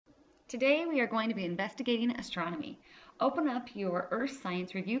Today we are going to be investigating astronomy. Open up your Earth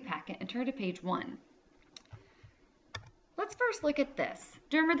Science Review packet and turn to page 1. Let's first look at this.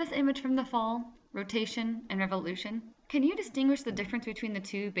 Do you remember this image from the fall? Rotation and revolution. Can you distinguish the difference between the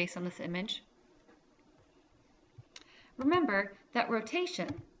two based on this image? Remember that rotation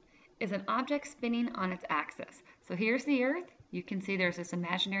is an object spinning on its axis. So here's the Earth. You can see there's this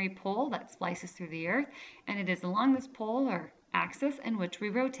imaginary pole that slices through the Earth, and it is along this pole or axis in which we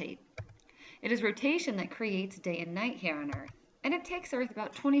rotate. It is rotation that creates day and night here on Earth, and it takes Earth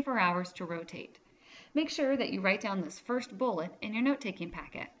about 24 hours to rotate. Make sure that you write down this first bullet in your note-taking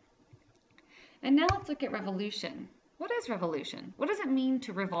packet. And now let's look at revolution. What is revolution? What does it mean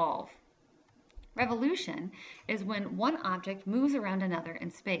to revolve? Revolution is when one object moves around another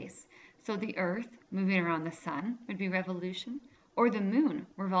in space. So the Earth moving around the Sun would be revolution, or the Moon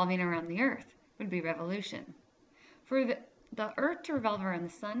revolving around the Earth would be revolution. For the Earth to revolve around the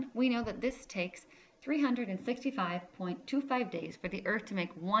Sun, we know that this takes 365.25 days for the Earth to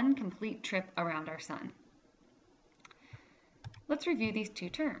make one complete trip around our Sun. Let's review these two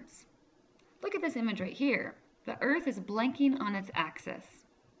terms. Look at this image right here. The Earth is blanking on its axis.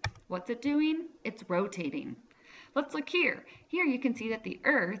 What's it doing? It's rotating. Let's look here. Here you can see that the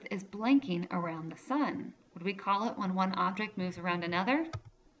Earth is blanking around the Sun. What do we call it when one object moves around another?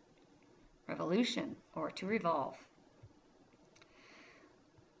 Revolution, or to revolve.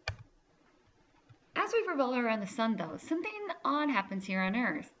 As we revolve around the Sun, though, something odd happens here on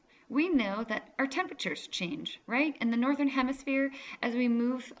Earth. We know that our temperatures change, right? In the northern hemisphere, as we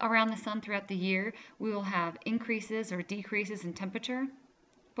move around the Sun throughout the year, we will have increases or decreases in temperature.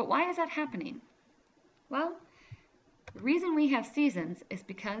 But why is that happening? Well, the reason we have seasons is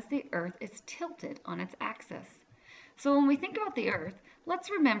because the Earth is tilted on its axis. So when we think about the Earth,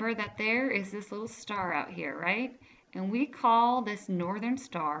 let's remember that there is this little star out here, right? And we call this northern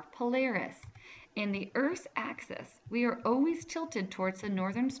star Polaris. In the Earth's axis, we are always tilted towards the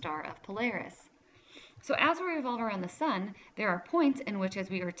northern star of Polaris. So as we revolve around the Sun, there are points in which as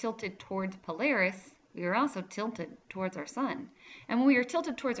we are tilted towards Polaris, we are also tilted towards our Sun. And when we are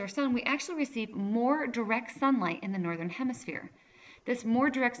tilted towards our Sun, we actually receive more direct sunlight in the northern hemisphere. This more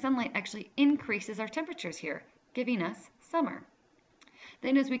direct sunlight actually increases our temperatures here, giving us summer.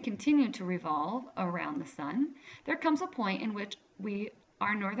 Then as we continue to revolve around the Sun, there comes a point in which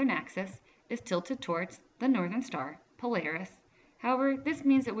our northern axis is tilted towards the northern star, Polaris. However, this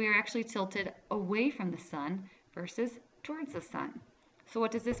means that we are actually tilted away from the Sun versus towards the Sun. So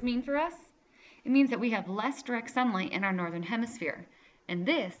what does this mean for us? It means that we have less direct sunlight in our northern hemisphere, and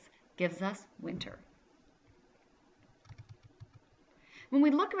this gives us winter. When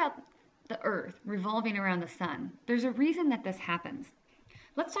we look about the Earth revolving around the Sun, there's a reason that this happens.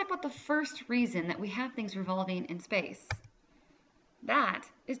 Let's talk about the first reason that we have things revolving in space. That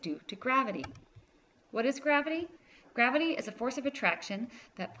is due to gravity. What is gravity? Gravity is a force of attraction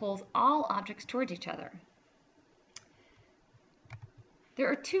that pulls all objects towards each other.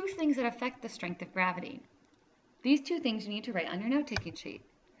 There are two things that affect the strength of gravity. These two things you need to write on your note-taking sheet.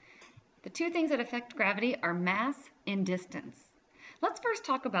 The two things that affect gravity are mass and distance. Let's first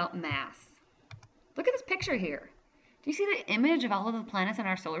talk about mass. Look at this picture here. Do you see the image of all of the planets in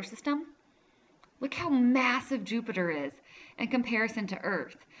our solar system? Look how massive Jupiter is in comparison to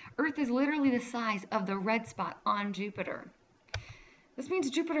Earth. Earth is literally the size of the red spot on Jupiter. This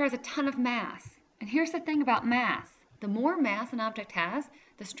means Jupiter has a ton of mass. And here's the thing about mass. The more mass an object has,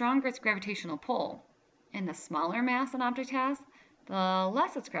 the stronger its gravitational pull. And the smaller mass an object has, the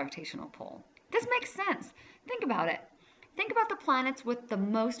less its gravitational pull. This makes sense. Think about it. Think about the planets with the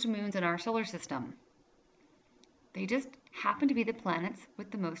most moons in our solar system. They just happen to be the planets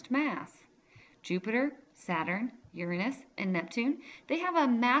with the most mass. Jupiter, Saturn, Uranus, and Neptune, they have a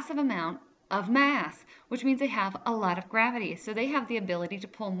massive amount of mass, which means they have a lot of gravity. So they have the ability to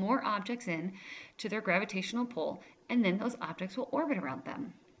pull more objects in to their gravitational pull, and then those objects will orbit around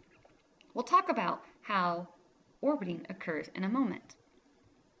them. We'll talk about how orbiting occurs in a moment.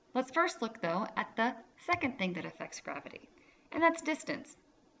 Let's first look, though, at the second thing that affects gravity, and that's distance.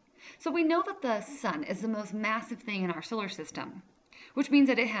 So we know that the Sun is the most massive thing in our solar system, which means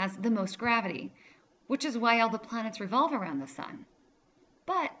that it has the most gravity, which is why all the planets revolve around the Sun.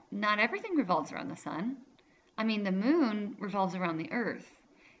 But not everything revolves around the Sun. I mean, the Moon revolves around the Earth.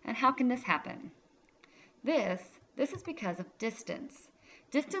 And how can this happen? This is because of distance.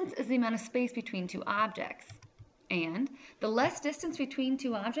 Distance is the amount of space between two objects. And the less distance between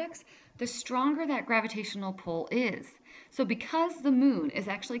two objects, the stronger that gravitational pull is. So because the Moon is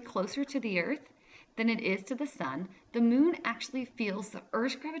actually closer to the Earth than it is to the Sun, the Moon actually feels the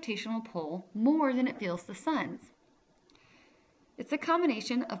Earth's gravitational pull more than it feels the Sun's. It's a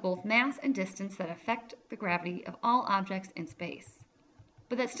combination of both mass and distance that affect the gravity of all objects in space.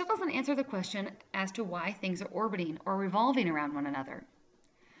 But that still doesn't answer the question as to why things are orbiting or revolving around one another.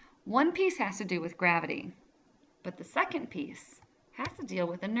 One piece has to do with gravity, but the second piece has to deal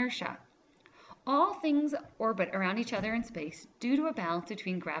with inertia. All things orbit around each other in space due to a balance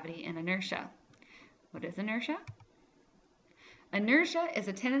between gravity and inertia. What is inertia? Inertia is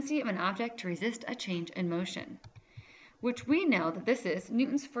a tendency of an object to resist a change in motion, which we know that this is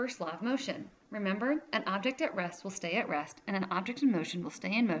Newton's first law of motion. Remember, an object at rest will stay at rest, and an object in motion will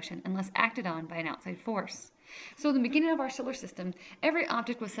stay in motion unless acted on by an outside force. So in the beginning of our solar system, every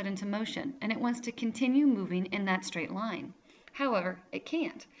object was set into motion, and it wants to continue moving in that straight line. However, it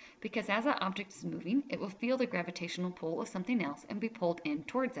can't, because as that object is moving, it will feel the gravitational pull of something else and be pulled in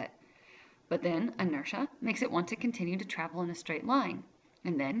towards it. But then inertia makes it want to continue to travel in a straight line,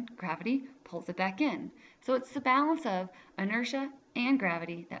 and then gravity pulls it back in. So it's the balance of inertia and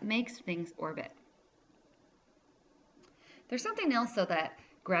gravity that makes things orbit. There's something else, though, that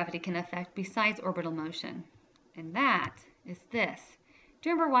gravity can affect besides orbital motion, and that is this. Do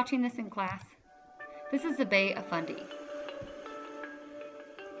you remember watching this in class? This is the Bay of Fundy.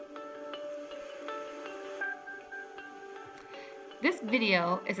 This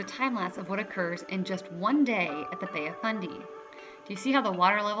video is a time-lapse of what occurs in just one day at the Bay of Fundy. Do you see how the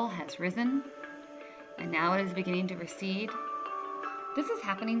water level has risen? And now it is beginning to recede? This is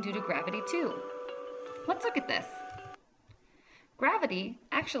happening due to gravity too. Let's look at this. Gravity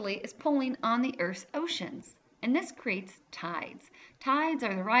actually is pulling on the Earth's oceans, and this creates tides. Tides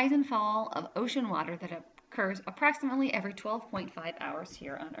are the rise and fall of ocean water that occurs approximately every 12.5 hours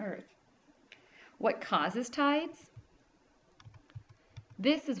here on Earth. What causes tides?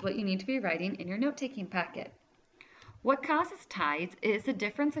 This is what you need to be writing in your note-taking packet. What causes tides is the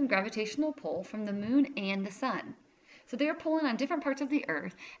difference in gravitational pull from the moon and the sun. So they are pulling on different parts of the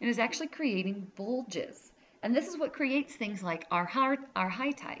Earth and is actually creating bulges. And this is what creates things like our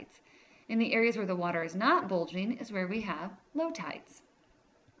high tides. In the areas where the water is not bulging is where we have low tides.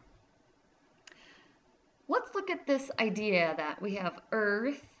 Let's look at this idea that we have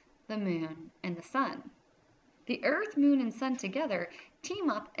Earth, the moon, and the sun. The Earth, moon, and sun together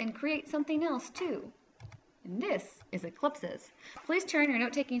team up and create something else too. And this is eclipses. Please turn your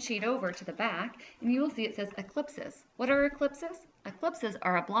note-taking sheet over to the back and you will see it says eclipses. What are eclipses? Eclipses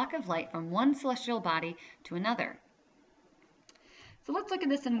are a block of light from one celestial body to another. So let's look at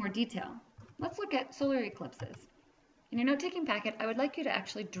this in more detail. Let's look at solar eclipses. In your note-taking packet, I would like you to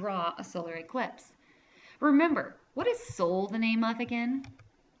actually draw a solar eclipse. Remember, what is Sol the name of again?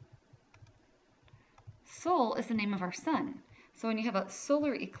 Sol is the name of our sun. So when you have a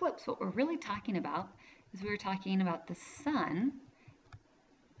solar eclipse, what we're really talking about is we're talking about the sun.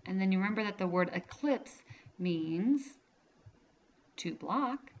 And then you remember that the word eclipse means to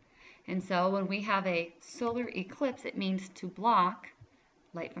block. And so when we have a solar eclipse, it means to block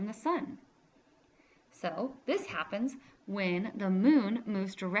light from the sun. So this happens when the moon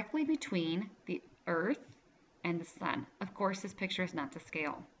moves directly between the Earth and the sun. Of course, this picture is not to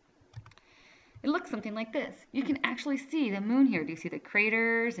scale. It looks something like this. You can actually see the moon here. Do you see the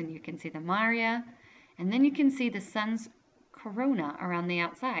craters? And you can see the Maria. And then you can see the sun's corona around the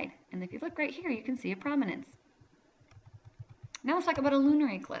outside. And if you look right here, you can see a prominence. Now let's talk about a lunar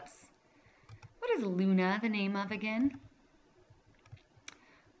eclipse. What is Luna the name of again?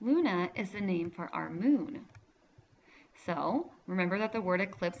 Luna is the name for our moon. So remember that the word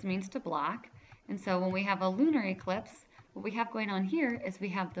eclipse means to block. And so when we have a lunar eclipse, what we have going on here is we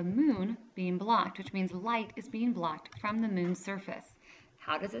have the moon being blocked, which means light is being blocked from the moon's surface.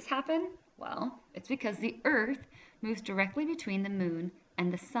 How does this happen? Well, it's because the Earth moves directly between the moon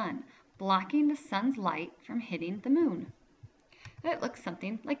and the sun, blocking the sun's light from hitting the moon. It looks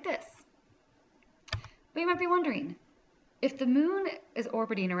something like this. But you might be wondering, if the moon is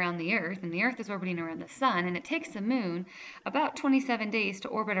orbiting around the Earth and the Earth is orbiting around the sun, and it takes the moon about 27 days to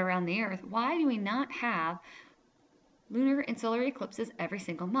orbit around the Earth, why do we not have lunar and solar eclipses every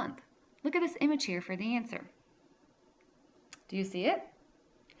single month? Look at this image here for the answer. Do you see it?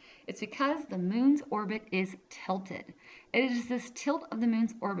 It's because the moon's orbit is tilted. It is this tilt of the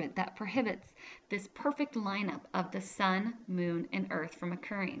moon's orbit that prohibits this perfect lineup of the sun, moon, and Earth from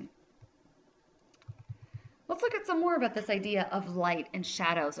occurring. Let's look at some more about this idea of light and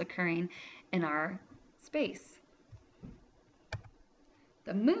shadows occurring in our space.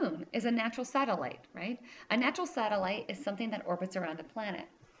 The moon is a natural satellite, right? A natural satellite is something that orbits around a planet.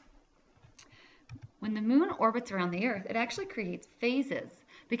 When the moon orbits around the Earth, it actually creates phases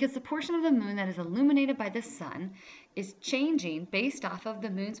because the portion of the moon that is illuminated by the sun is changing based off of the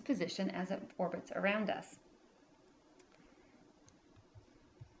moon's position as it orbits around us.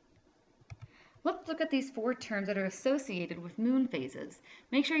 Let's look at these 4 terms that are associated with moon phases.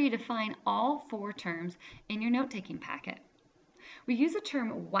 Make sure you define all 4 terms in your note-taking packet. We use the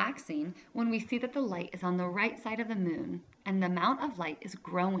term waxing when we see that the light is on the right side of the moon and the amount of light is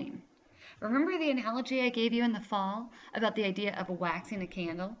growing. Remember the analogy I gave you in the fall about the idea of waxing a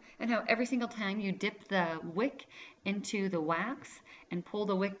candle and how every single time you dip the wick into the wax and pull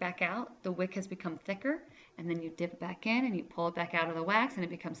the wick back out, the wick has become thicker, and then you dip back in and you pull it back out of the wax and it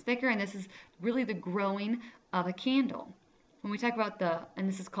becomes thicker, and this is really the growing of a candle. When we talk about and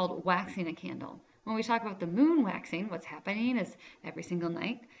this is called waxing a candle. When we talk about the moon waxing, what's happening is every single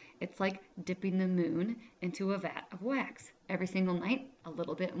night, it's like dipping the moon into a vat of wax. Every single night, a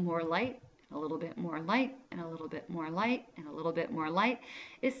little bit more light, a little bit more light, and a little bit more light, and a little bit more light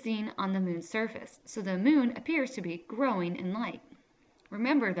is seen on the moon's surface. So the moon appears to be growing in light.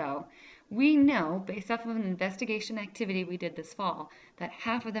 Remember though, we know, based off of an investigation activity we did this fall, that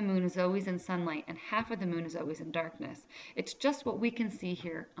half of the moon is always in sunlight and half of the moon is always in darkness. It's just what we can see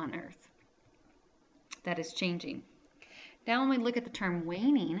here on Earth that is changing. Now when we look at the term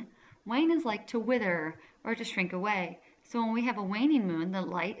waning, wane is like to wither or to shrink away. So when we have a waning moon, the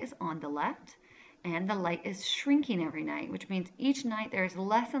light is on the left and the light is shrinking every night, which means each night there is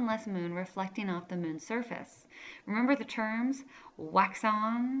less and less moon reflecting off the moon's surface. Remember the terms wax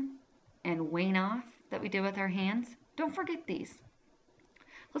on and wane off that we did with our hands? Don't forget these.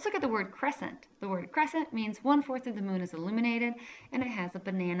 Let's look at the word crescent. The word crescent means 1/4 of the moon is illuminated and it has a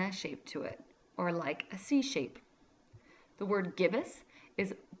banana shape to it, or like a C shape. The word gibbous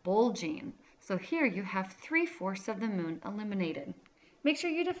is bulging. So here you have 3/4 of the moon illuminated. Make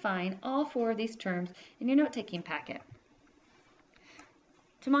sure you define all 4 of these terms in your note-taking packet.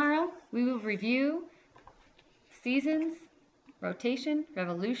 Tomorrow we will review seasons, rotation,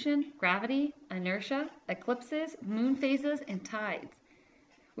 revolution, gravity, inertia, eclipses, moon phases, and tides.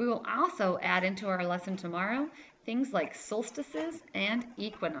 We will also add into our lesson tomorrow things like solstices and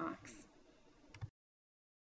equinox.